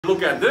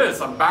Look at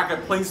this, I'm back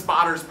at Plane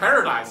Spotter's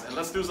Paradise, and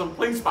let's do some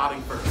plane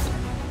spotting first.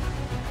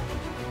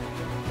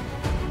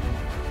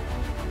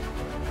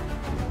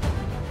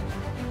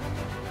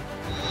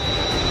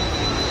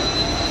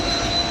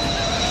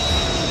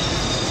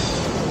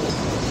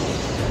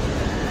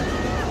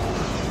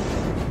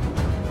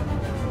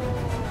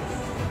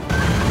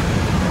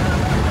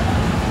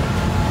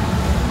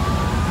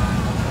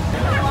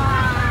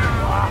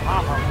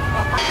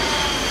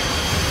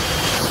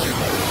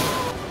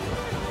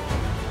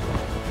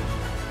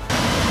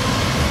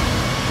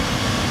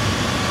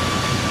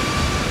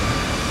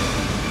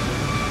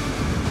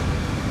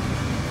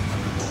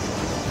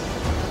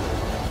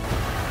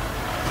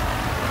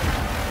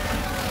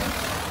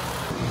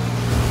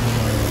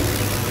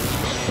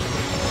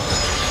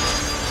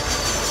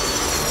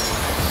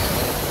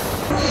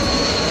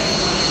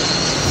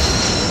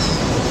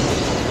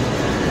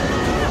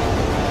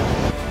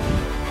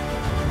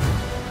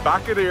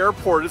 Back at the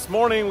airport this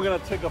morning, we're gonna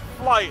take a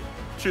flight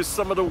to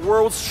some of the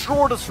world's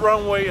shortest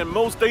runway and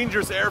most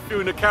dangerous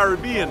airfield in the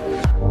Caribbean.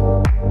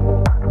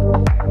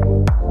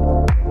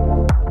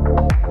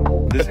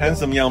 This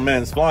handsome young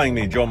man is flying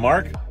me,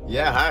 Jean-Marc.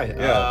 Yeah, hi.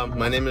 Yeah.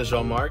 My name is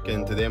Jean-Marc,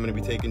 and today I'm going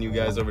to be taking you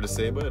guys over to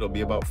Saba. It'll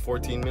be about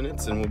 14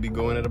 minutes, and we'll be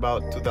going at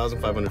about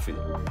 2,500 feet.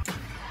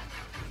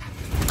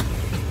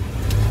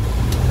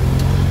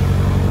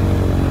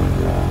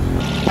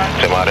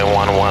 St Maarten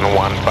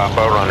 111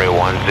 Papa, runway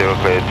 10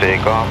 clear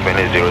takeoff, and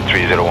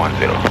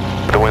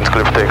 03010. The wind's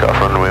clear for takeoff,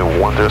 runway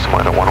 10, St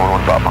Maarten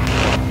 111 Papa.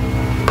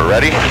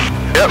 Ready?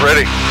 Yep,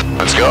 ready.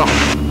 Let's go.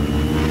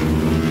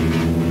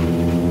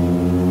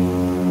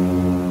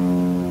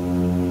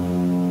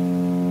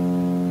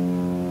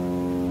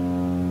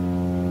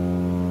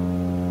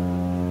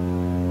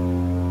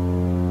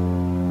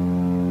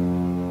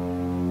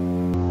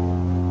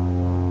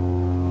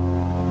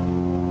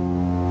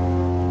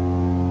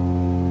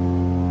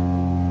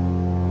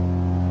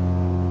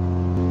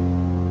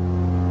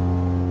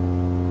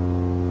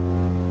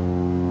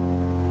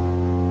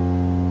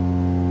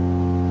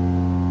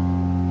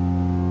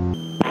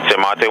 St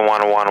Maarten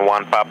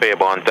 111 Papa,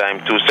 on time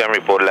 27,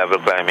 report level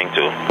climbing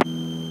 2.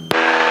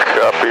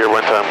 Copy, your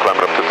wind time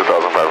climbing up to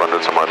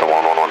 2,500, St Maarten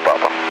 111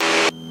 Papa.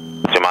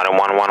 St Maarten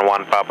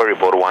 111 Papa,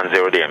 report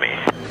 10 DME.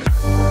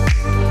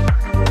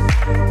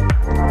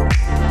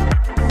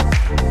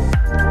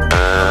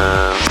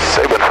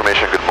 Save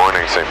information, good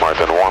morning, St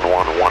Maarten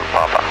 111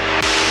 Papa.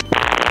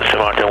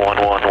 St Maarten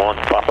 111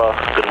 Papa,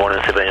 good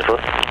morning, Saba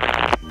Airport.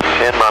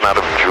 Inbound out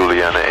of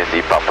Juliana,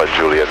 Indy, Papa,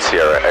 Juliet,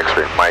 Sierra,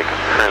 X-ray, Mike.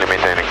 Currently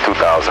maintaining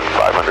 2,500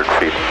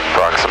 feet,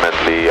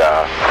 approximately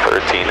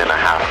 13 and a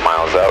half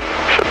miles out.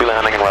 Should be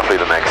landing in roughly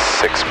the next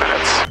 6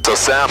 minutes. So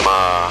Sam,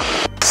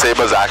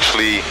 Saba's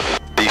actually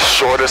the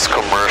shortest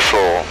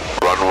commercial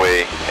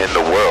runway in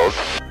the world,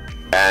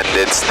 and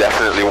it's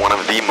definitely one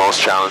of the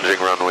most challenging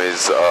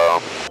runways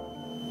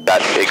that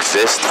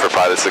exist for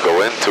pilots to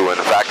go into. And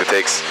in fact, it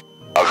takes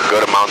a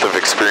good amount of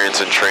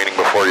experience and training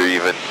before you're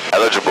even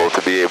eligible to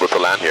be able to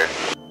land here.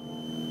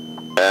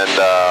 And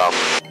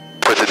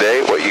for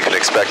today, what you can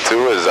expect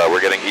too is we're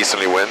getting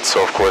easterly winds.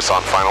 So of course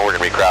on final, we're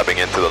gonna be crabbing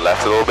into the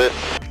left a little bit.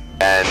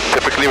 And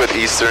typically with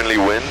easterly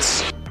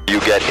winds, you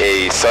get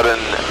a sudden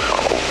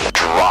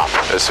drop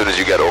as soon as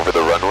you get over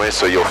the runway.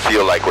 So you'll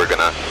feel like we're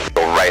gonna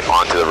go right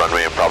onto the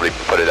runway and probably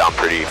put it down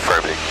pretty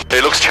firmly.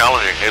 It looks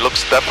challenging. It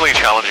looks definitely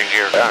challenging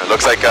here. Yeah, it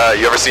looks like,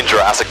 you ever seen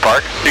Jurassic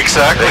Park?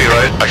 Exactly,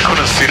 right? I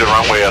couldn't see the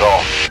runway at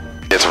all.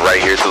 It's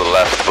right here to the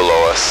left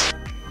below us.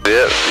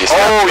 Yeah, you see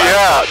Oh that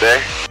yeah, spot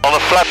there? on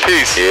the flat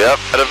piece. Yep.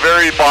 At the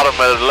very bottom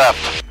at the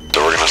left.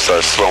 So we're gonna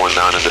start slowing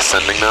down and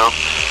descending now.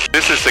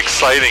 This is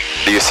exciting.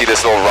 Do you see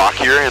this little rock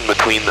here in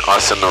between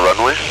us and the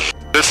runway?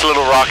 This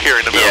little rock here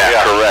in the middle.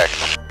 Yeah,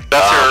 correct.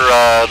 That's your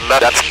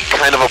left. That's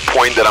kind of a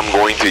point that I'm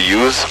going to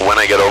use when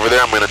I get over there.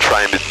 I'm going to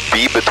try and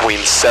be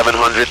between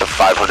 700 to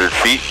 500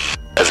 feet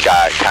as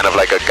kind of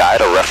like a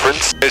guide, a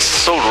reference. It's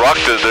so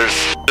rocked that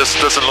this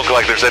doesn't look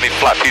like there's any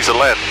flat piece of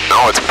land.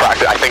 No, it's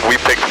practice. I think we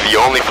picked the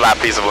only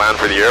flat piece of land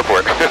for the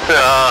airport.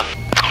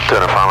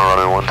 Turn a final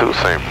runway 12,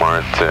 St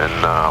Maarten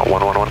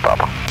 111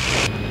 Papa.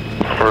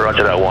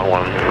 Roger that,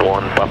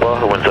 111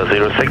 Papa, winds at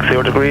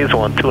 060 degrees,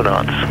 12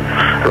 knots,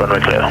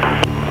 runway clear.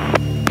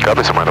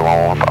 Copy, St Maarten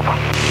 111 Papa.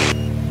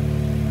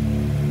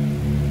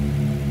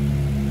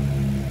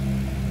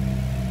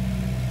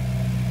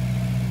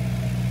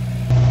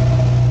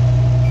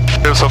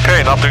 It was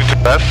okay, not doing too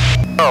bad.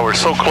 Oh, we're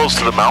so close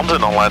to the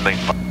mountain on landing.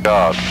 My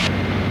God.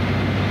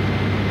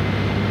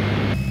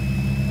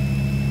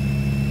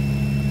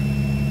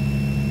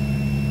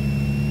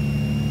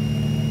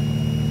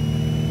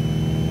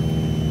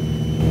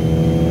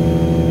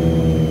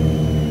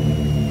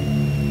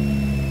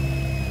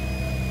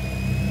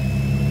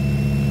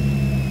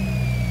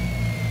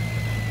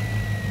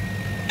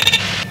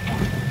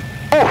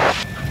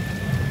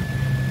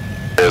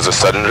 There's a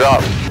sudden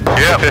drop.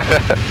 Yeah.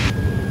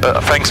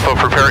 Thanks for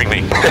preparing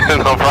me.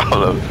 No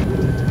problem.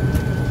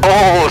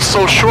 Oh, it's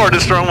so short,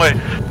 this runway.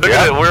 Look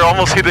at it, we're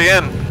almost hit the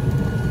end.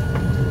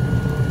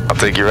 I'll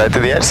take you right to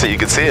the edge so you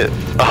can see it.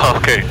 Oh,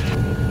 okay.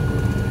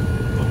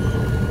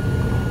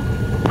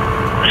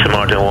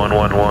 Maarten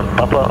 111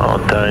 Papa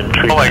on time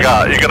 3. Oh my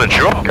god, you're gonna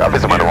drop? Copy,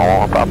 St Maarten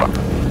 111 Papa.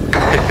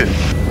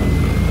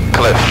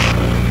 Cliff.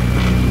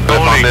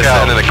 Cliff on this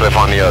end and a cliff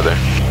on the other.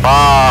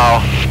 Wow,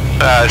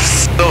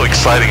 that's so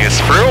exciting. It's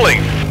thrilling.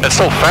 It's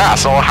so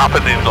fast. All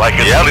happened in like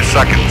a split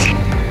seconds.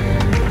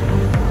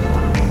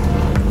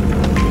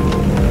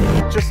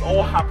 It just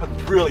all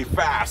happened really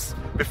fast.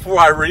 Before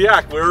I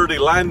react, we already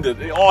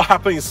landed. It all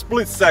happened in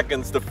split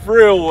seconds. The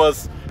thrill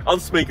was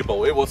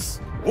unspeakable. It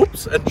was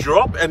whoops and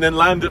drop and then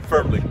landed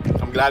firmly.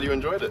 I'm glad you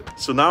enjoyed it.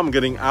 So now I'm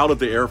getting out of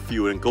the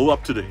airfield and go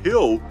up to the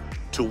hill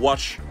to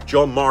watch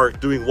Jean-Marc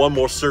doing one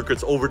more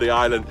circuits over the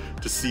island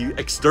to see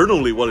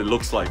externally what it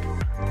looks like.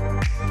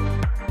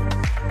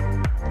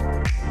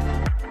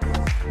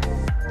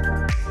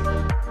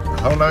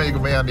 How long you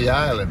gonna be on the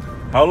island?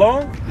 How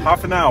long?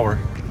 Half an hour.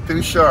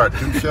 Too short,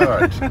 too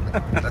short.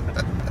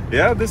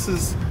 Yeah, this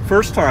is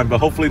first time, but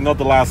hopefully not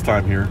the last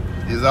time here.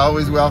 He's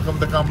always welcome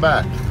to come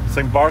back.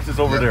 St Barth is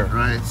over there.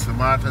 Right, St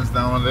Maarten's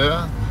down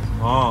there.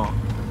 Oh.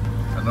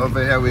 And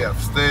over here we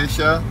have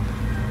Stacia,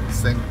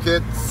 St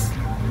Kitts,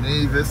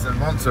 Nevis and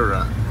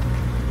Montserrat.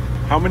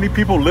 How many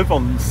people live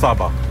on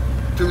Saba?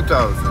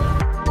 2,000.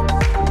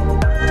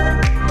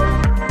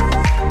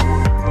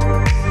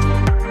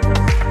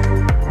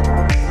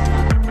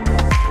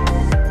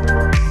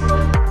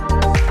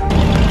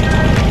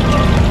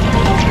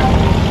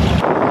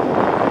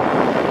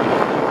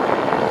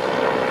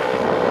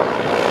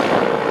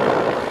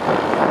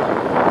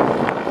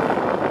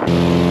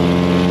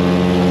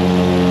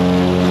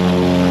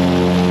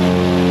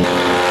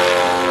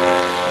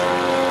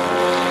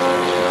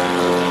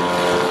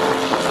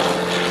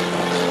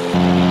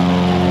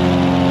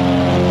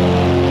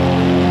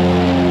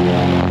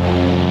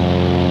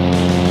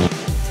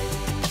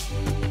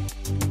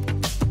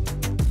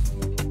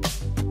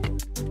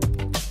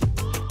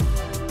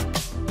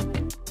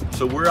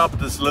 So we're up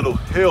this little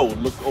hill,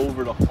 look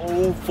over the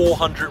whole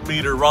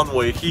 400-meter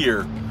runway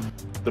here.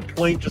 The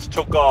plane just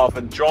took off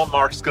and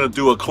Jean-Marc's gonna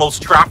do a close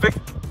traffic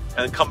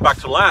and come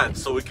back to land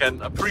so we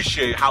can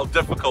appreciate how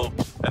difficult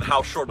and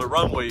how short the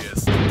runway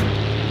is.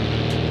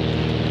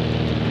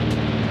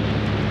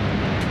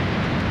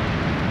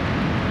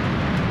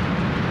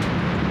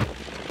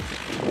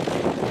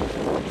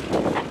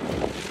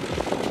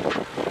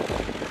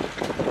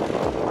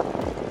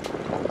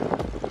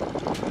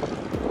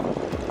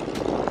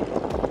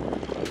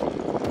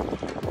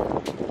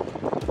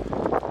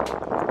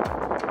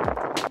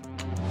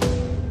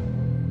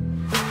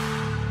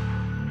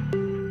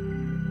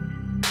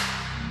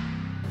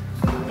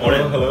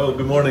 Hello,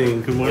 good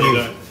morning, good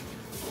morning.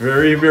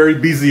 Very, very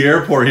busy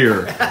airport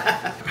here.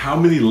 How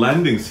many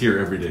landings here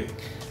every day?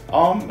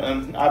 On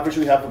average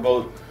we have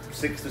about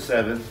 6 to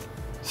 7.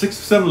 6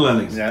 to 7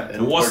 landings? Yeah.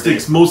 And what's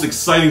the most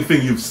exciting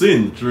thing you've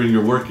seen during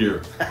your work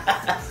here?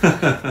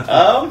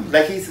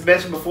 Like he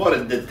mentioned before,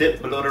 the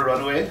dip below the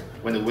runway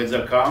when the winds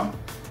are calm,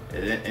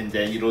 and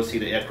then you don't see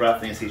the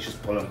aircraft and you see it's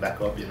just pulling back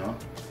up, you know.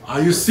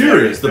 Are you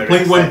serious? The Very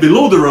plane went exciting.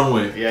 below the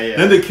runway. Yeah, yeah.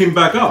 Then they came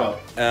back up. Well,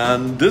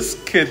 And this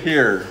kid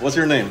here, what's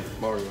your name?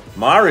 Mario.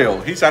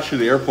 Mario. He's actually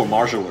the airport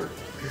marshaller.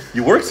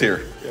 You works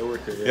here? Yeah, I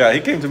work here. Yeah, he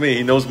came to me.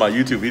 He knows my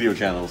YouTube video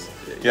channels.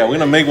 Yeah, we're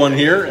gonna make one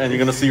here, and you're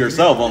gonna see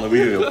yourself on the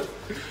video.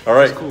 All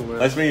right. cool, man.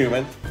 Nice meeting you,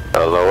 man.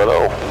 Hello,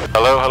 hello.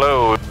 Hello,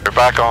 hello. We're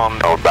back on.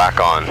 Oh, back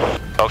on.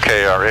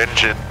 Okay, our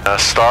engine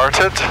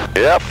started.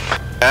 Yep.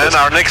 And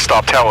our next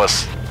stop, tell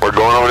us. We're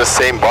going over to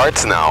St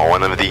Bart's now,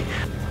 one of the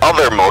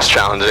other most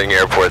challenging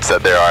airports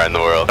that there are in the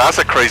world. That's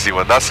a crazy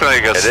one. That's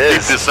like a steep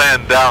is.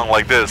 descent down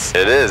like this.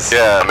 It is.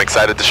 Yeah. I'm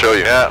excited to show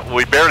you. Yeah,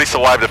 we barely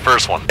survived the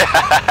first one.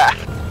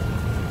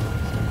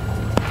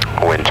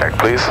 Wind check,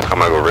 please. I'm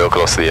gonna go real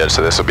close to the edge,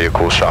 so this will be a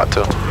cool shot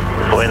too.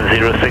 Wind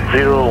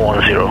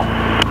 06010.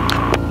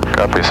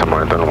 Copy, St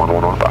Maarten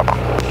 111 Papa.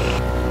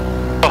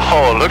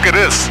 Oh, look at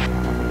this.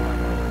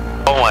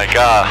 Oh my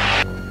god.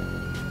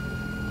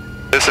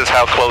 This is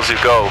how close you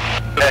go.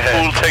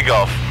 Full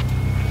takeoff.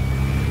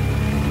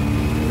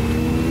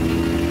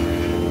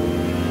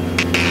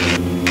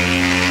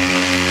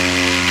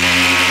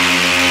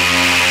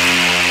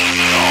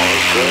 Oh,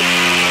 that's good.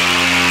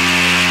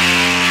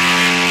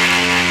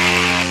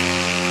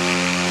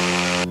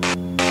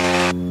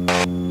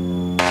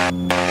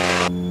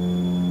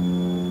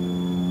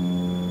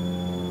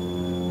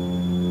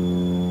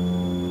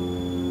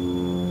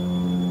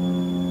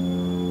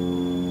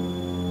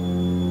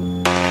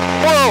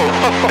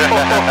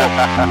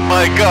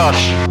 My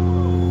gosh.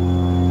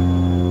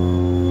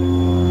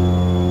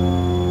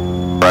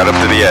 Right up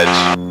to the edge.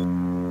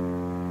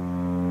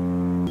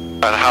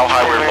 And how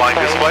high we're flying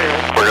this way?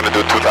 We're gonna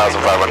do 2,500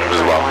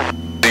 as well.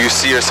 Do you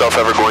see yourself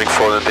ever going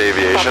full into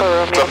aviation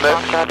someday?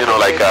 You know,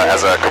 like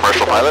as a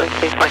commercial pilot?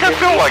 I can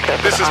feel like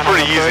this is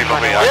pretty easy for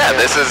me. Yeah,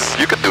 this is,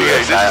 you could do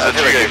this. this is I a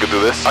feel like dream. you could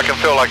do this. I can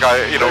feel like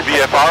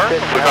VFR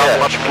without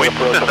much wind.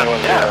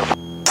 Yeah.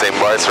 St.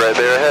 Bart's right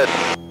there ahead.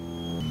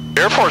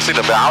 Airport's in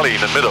the valley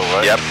in the middle,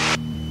 right? Yep.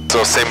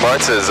 So St.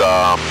 Bart's is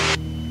a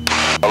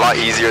lot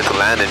easier to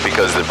land in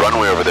because the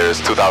runway over there is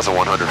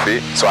 2,100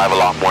 feet. So I have a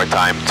lot more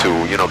time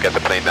to, get the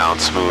plane down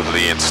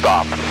smoothly and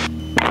stop.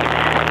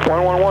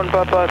 111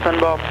 Papa, St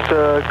Barth,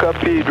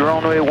 copy,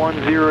 runway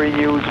 10 in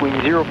use,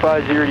 wind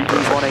 050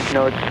 degrees, 18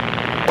 knots.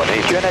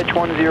 18. QNH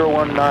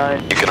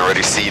 1019. You can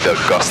already see the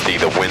gusty,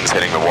 the winds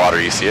hitting the water,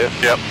 you see it?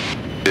 Yep.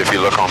 If you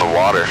look on the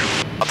water,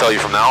 I'll tell you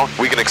from now,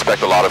 we can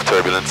expect a lot of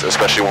turbulence,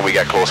 especially when we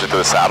get closer to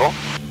the saddle.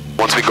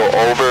 Once we go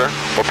over,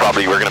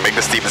 we're gonna make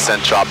the steep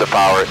descent, chop the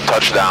power,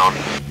 touch down,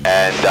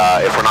 and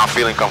if we're not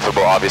feeling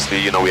comfortable, obviously,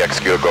 you know, we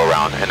execute a go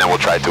around, and then we'll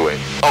try to wait.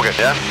 Okay.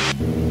 Yeah?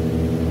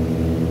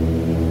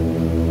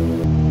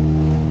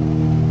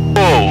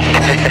 Whoa.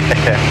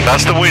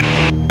 That's the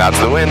wind. That's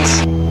the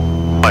winds. Oh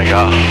my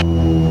God.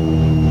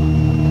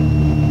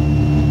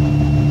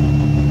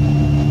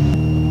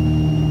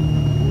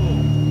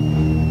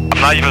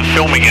 I'm not even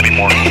filming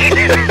anymore.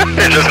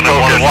 You're just gonna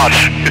want to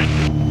watch.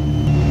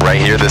 Right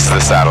here, this is the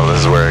saddle.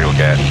 This is where you'll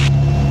get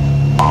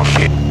on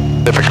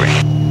typically.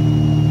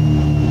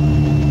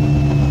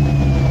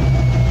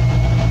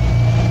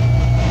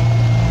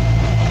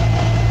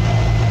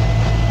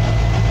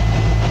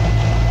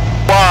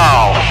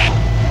 Wow.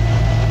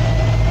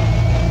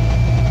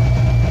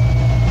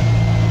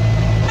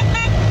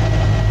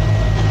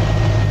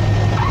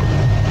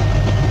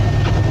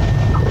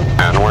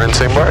 And we're in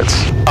St.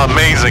 Bart's.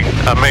 Amazing,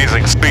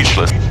 amazing,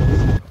 speechless.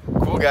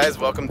 Cool guys,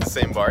 welcome to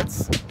St.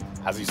 Bart's.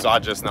 As you saw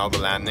just now, the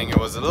landing, it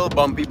was a little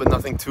bumpy, but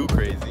nothing too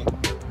crazy.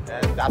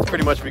 And that's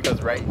pretty much because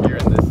right here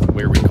in this,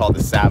 where we call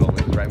the saddle,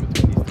 which is right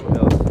between these two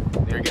hills,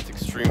 the air gets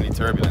extremely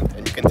turbulent.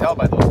 And you can tell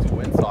by those two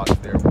windsocks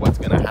there what's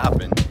gonna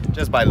happen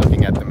just by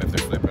looking at them if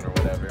they're flipping or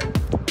whatever.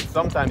 And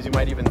sometimes you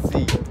might even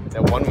see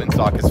that one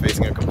windsock is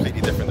facing a completely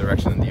different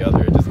direction than the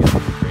other. It just gets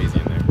really crazy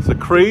in there. It's a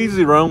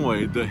crazy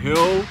runway. The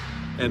hill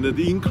and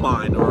the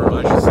incline, or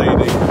I should say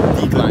the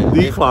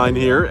decline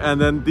here, and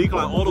then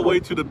decline all the way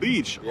to the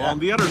beach on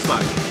the other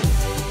side.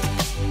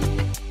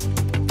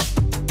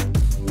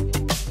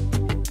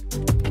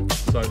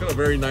 So I've got a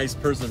very nice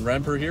person,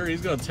 Ramper here.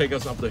 He's going to take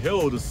us up the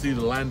hill to see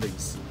the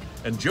landings.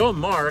 And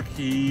Jean-Marc,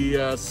 he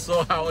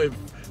saw how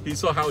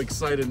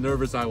excited and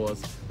nervous I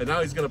was. And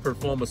now he's going to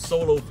perform a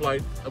solo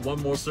flight at one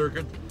more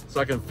circuit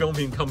so I can film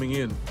him coming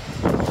in.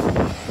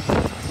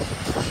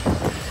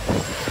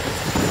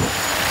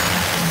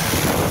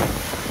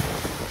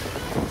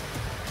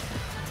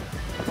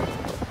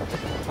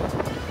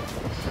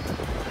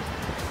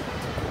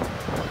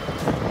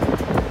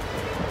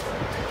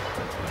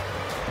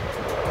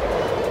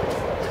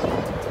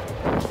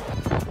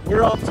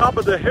 We're on top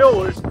of the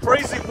hill. It's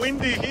crazy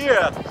windy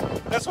here.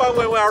 That's why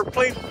when our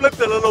plane flipped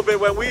a little bit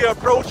when we are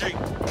approaching.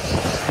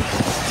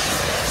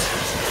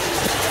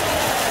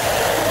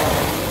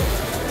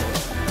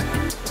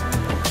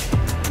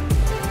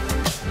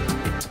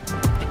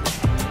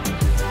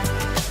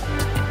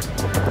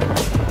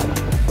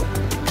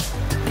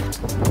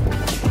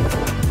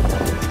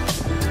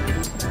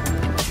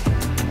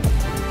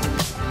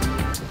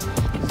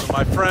 So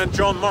my friend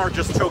Jean-Marc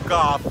just took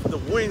off. The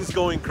wind's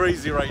going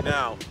crazy right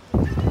now.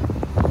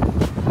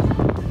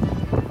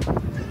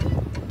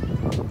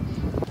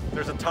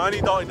 There's a tiny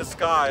dot in the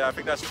sky. I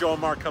think that's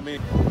Jean-Marc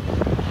coming.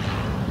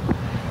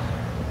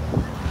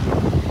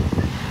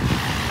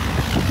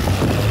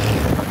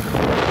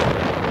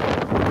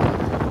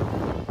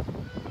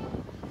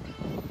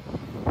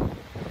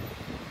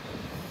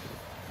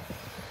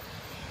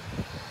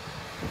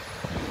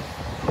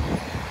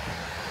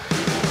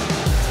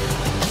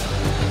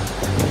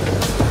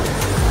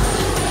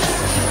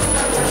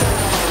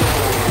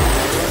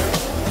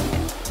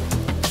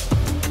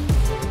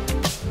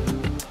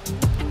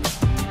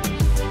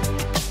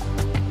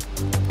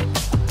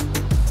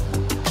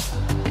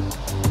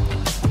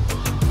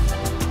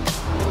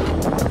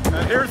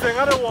 Here's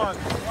another one.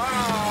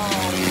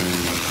 Wow.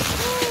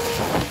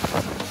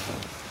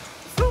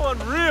 So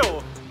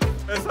unreal.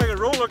 It's like a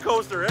roller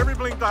coaster. Every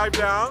blink dive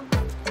down.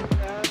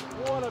 And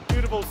what a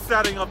beautiful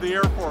setting of the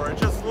airport. I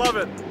just love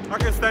it. I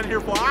can stand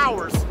here for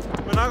hours.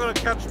 We're not going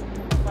to catch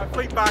my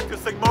flight back to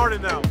St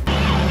Maarten now.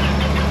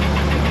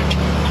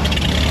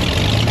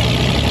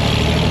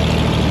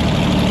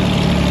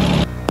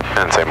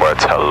 And St.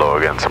 Bart's, hello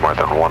again, St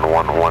Maarten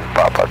 111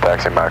 Papa,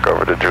 taxiing back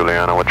over to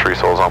Juliana with 3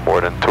 souls on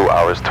board and 2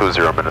 hours,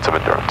 20 minutes of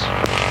endurance.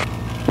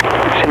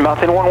 St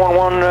Maarten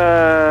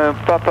 111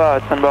 Papa,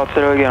 St Barth,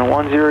 hello again,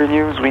 10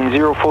 news, wind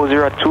 040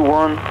 at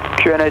 21,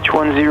 QNH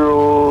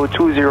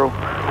 1020,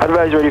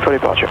 advise ready for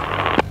departure.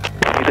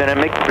 You're gonna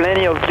make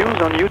plenty of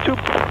views on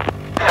YouTube?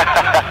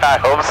 I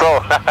hope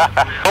so.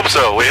 Hope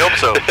so, we hope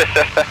so.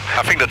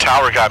 I think the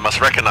tower guy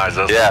must recognize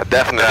us. Yeah,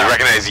 definitely,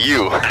 recognize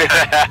you.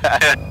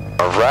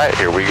 Alright,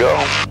 here we go.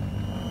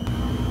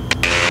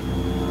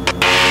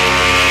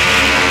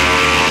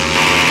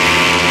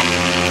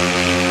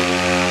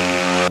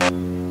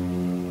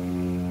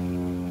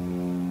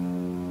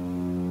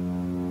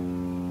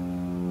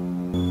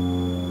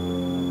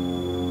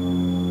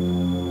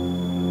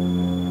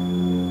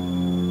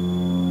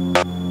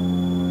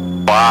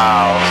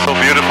 Wow, so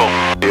beautiful.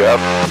 Yep.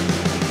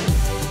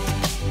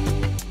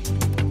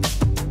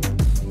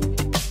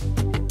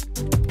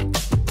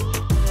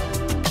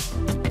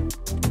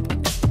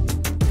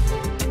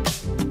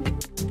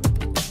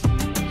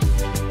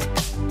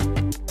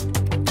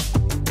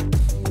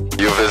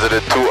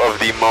 visited two of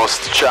the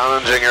most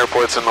challenging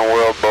airports in the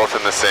world, both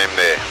in the same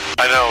day.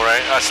 I know,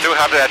 right? I still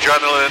have the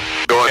adrenaline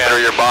going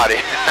through your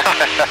body.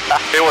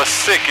 It was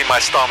sick in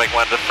my stomach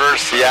when the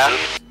first... Yeah?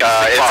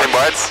 It's St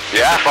Barth's?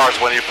 Yeah. St Barth's,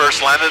 when you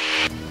first landed.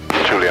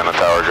 Juliana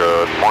Tower,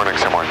 good morning,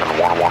 St Maarten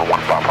 111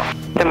 Papa.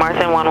 St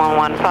Maarten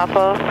 111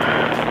 Papa.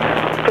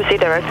 Proceed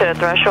direct to the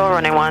threshold,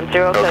 running 10,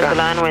 clear to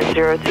land, wind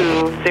 020,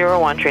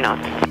 13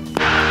 knots.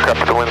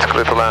 Copy the winds,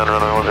 clear to land,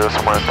 running 10,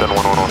 St Maarten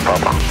 111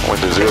 Papa.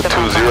 Wind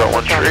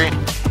 02013.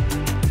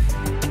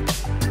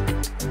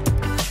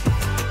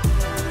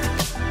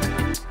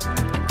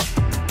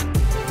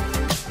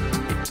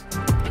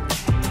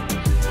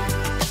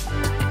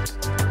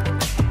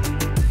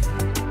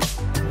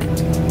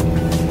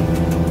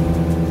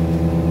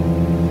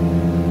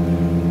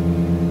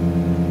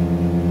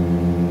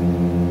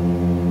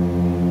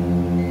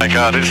 My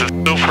God, this is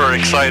super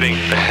exciting.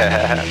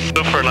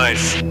 Super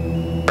nice.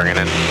 Bringing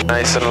it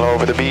nice and low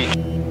over the beach.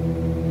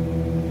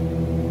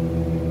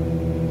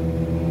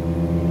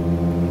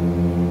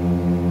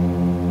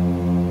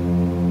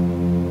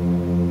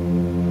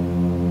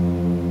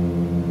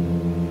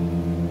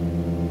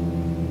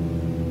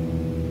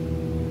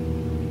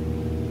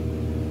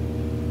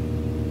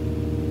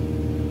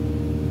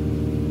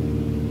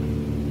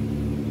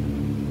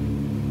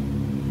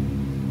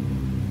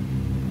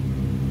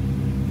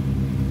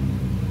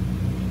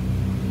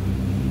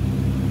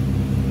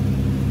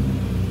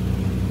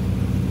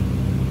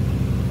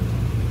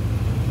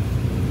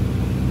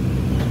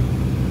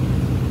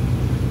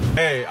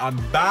 Hey, I'm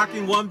back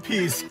in one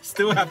piece,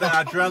 still have the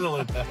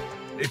adrenaline.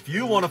 If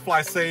you want to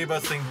fly Saba,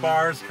 St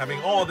Barth,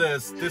 having all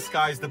this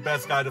guy's the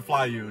best guy to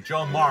fly you.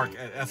 Jean-Marc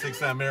at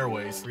SXM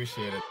Airways.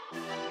 Appreciate it.